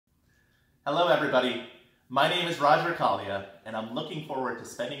Hello everybody, my name is Roger Kalia and I'm looking forward to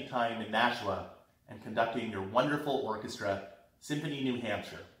spending time in Nashua and conducting your wonderful orchestra, Symphony New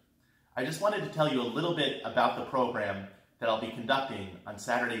Hampshire. I just wanted to tell you a little bit about the program that I'll be conducting on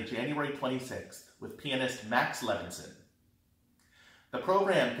Saturday, January 26th with pianist Max Levinson. The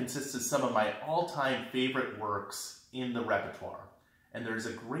program consists of some of my all-time favorite works in the repertoire, and there's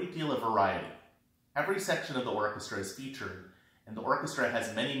a great deal of variety. Every section of the orchestra is featured, and the orchestra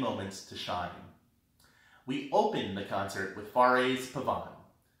has many moments to shine. We open the concert with Fauré's Pavane,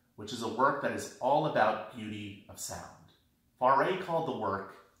 which is a work that is all about beauty of sound. Fauré called the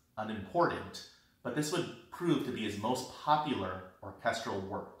work unimportant, but this would prove to be his most popular orchestral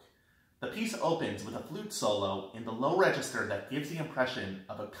work. The piece opens with a flute solo in the low register that gives the impression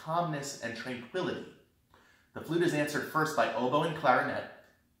of a calmness and tranquility. The flute is answered first by oboe and clarinet,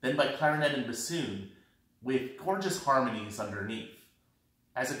 then by clarinet and bassoon, with gorgeous harmonies underneath.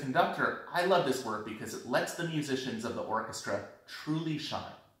 As a conductor, I love this work because it lets the musicians of the orchestra truly shine.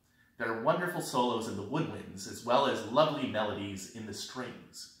 There are wonderful solos in the woodwinds, as well as lovely melodies in the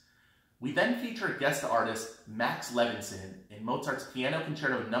strings. We then feature guest artist Max Levinson in Mozart's Piano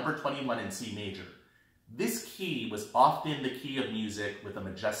Concerto No. 21 in C major. This key was often the key of music with a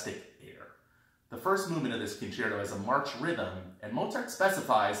majestic air. The first movement of this concerto has a march rhythm, and Mozart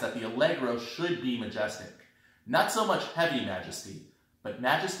specifies that the allegro should be majestic. Not so much heavy majesty, but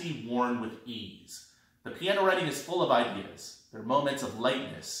majesty worn with ease. The piano writing is full of ideas. There are moments of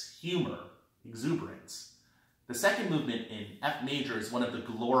lightness, humor, exuberance. The second movement in F major is one of the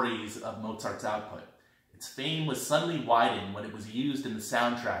glories of Mozart's output. Its fame was suddenly widened when it was used in the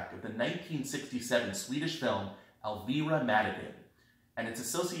soundtrack of the 1967 Swedish film Elvira Madigan, and its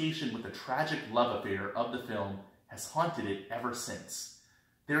association with the tragic love affair of the film has haunted it ever since.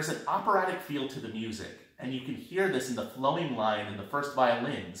 There's an operatic feel to the music, and you can hear this in the flowing line in the first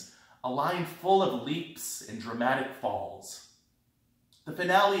violins, a line full of leaps and dramatic falls. The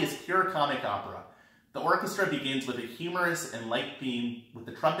finale is pure comic opera. The orchestra begins with a humorous and light theme, with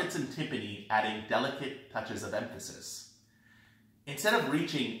the trumpets and timpani adding delicate touches of emphasis. Instead of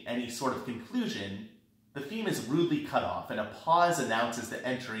reaching any sort of conclusion, the theme is rudely cut off, and a pause announces the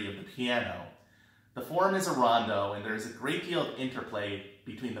entry of the piano. The form is a rondo, and there is a great deal of interplay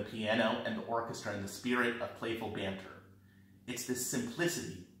between the piano and the orchestra in the spirit of playful banter. It's this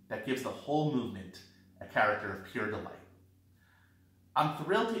simplicity that gives the whole movement a character of pure delight. I'm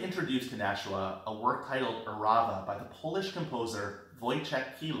thrilled to introduce to Nashua a work titled Orawa by the Polish composer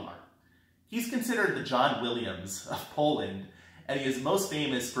Wojciech Kilar. He's considered the John Williams of Poland, and he is most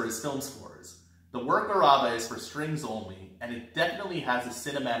famous for his film scores. The work Orawa is for strings only, and it definitely has a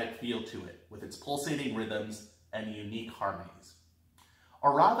cinematic feel to it, with its pulsating rhythms and unique harmonies.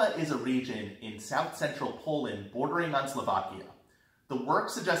 Orawa is a region in south-central Poland bordering on Slovakia. The work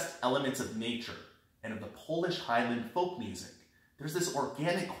suggests elements of nature and of the Polish Highland folk music. There's this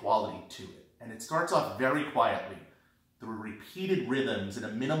organic quality to it, and it starts off very quietly, through repeated rhythms in a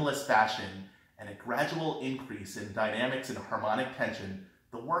minimalist fashion and a gradual increase in dynamics and harmonic tension.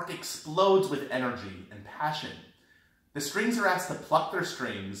 The work explodes with energy and passion. The strings are asked to pluck their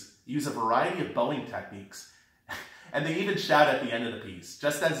strings, use a variety of bowing techniques, and they even shout at the end of the piece,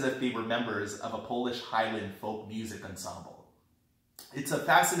 just as if they were members of a Polish Highland folk music ensemble. It's a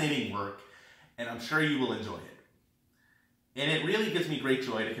fascinating work, and I'm sure you will enjoy it. And it really gives me great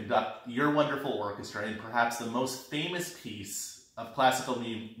joy to conduct your wonderful orchestra in perhaps the most famous piece of classical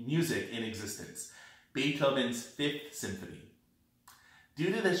music in existence, Beethoven's Fifth Symphony. Due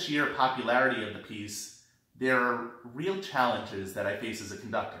to the sheer popularity of the piece, there are real challenges that I face as a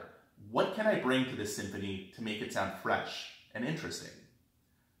conductor. What can I bring to this symphony to make it sound fresh and interesting?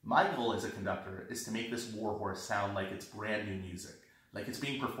 My goal as a conductor is to make this warhorse sound like it's brand new music, like it's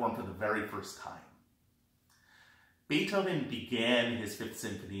being performed for the very first time. Beethoven began his Fifth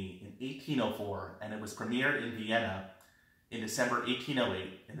Symphony in 1804, and it was premiered in Vienna in December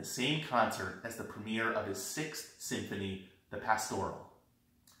 1808 in the same concert as the premiere of his Sixth Symphony, the Pastoral.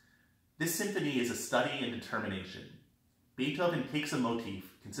 This symphony is a study in determination. Beethoven takes a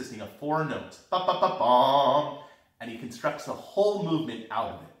motif consisting of 4 notes, ba-ba-ba-bom, and he constructs a whole movement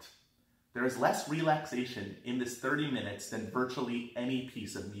out of it. There is less relaxation in this 30 minutes than virtually any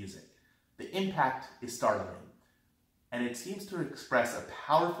piece of music. The impact is startling, and it seems to express a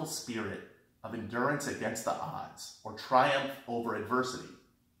powerful spirit of endurance against the odds, or triumph over adversity.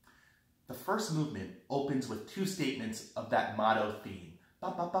 The first movement opens with 2 statements of that motto theme,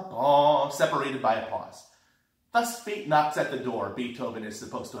 ba-ba-ba-ba, separated by a pause. Thus fate knocks at the door, Beethoven is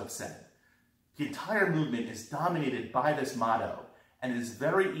supposed to have said. The entire movement is dominated by this motto, and it is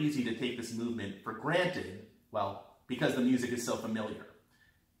very easy to take this movement for granted, well, because the music is so familiar.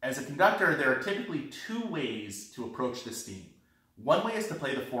 As a conductor, there are typically two ways to approach this theme. One way is to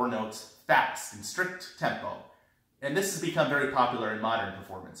play the four notes fast, in strict tempo, and this has become very popular in modern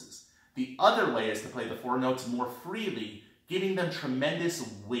performances. The other way is to play the four notes more freely, giving them tremendous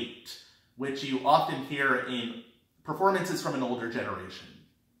weight, which you often hear in performances from an older generation.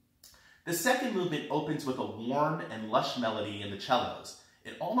 The second movement opens with a warm and lush melody in the cellos.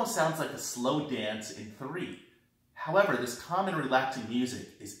 It almost sounds like a slow dance in 3. However, this calm and relaxing music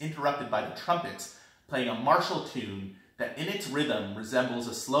is interrupted by the trumpets playing a martial tune that in its rhythm resembles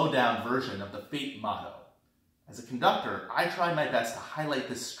a slowed-down version of the Fate motto. As a conductor, I try my best to highlight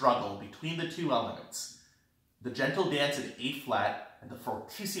this struggle between the two elements, the gentle dance in A-flat and the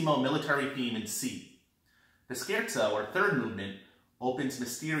fortissimo military theme in C. The scherzo, or third movement, opens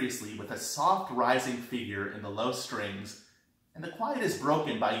mysteriously with a soft rising figure in the low strings, and the quiet is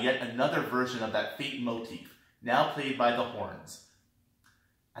broken by yet another version of that Fate motif, now played by the horns.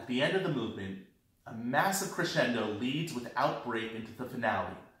 At the end of the movement, a massive crescendo leads without break into the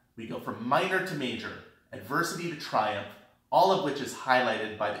finale. We go from minor to major, adversity to triumph, all of which is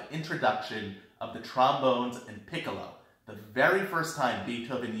highlighted by the introduction of the trombones and piccolo, the very first time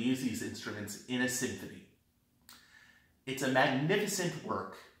Beethoven used these instruments in a symphony. It's a magnificent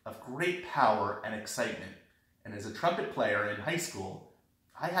work of great power and excitement, and as a trumpet player in high school,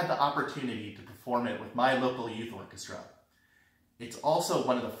 I had the opportunity to perform it with my local youth orchestra. It's also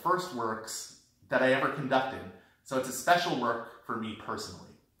one of the first works that I ever conducted, so it's a special work for me personally.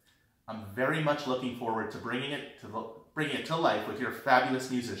 I'm very much looking forward to bringing it to life with your fabulous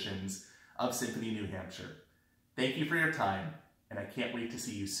musicians of Symphony New Hampshire. Thank you for your time, and I can't wait to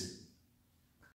see you soon.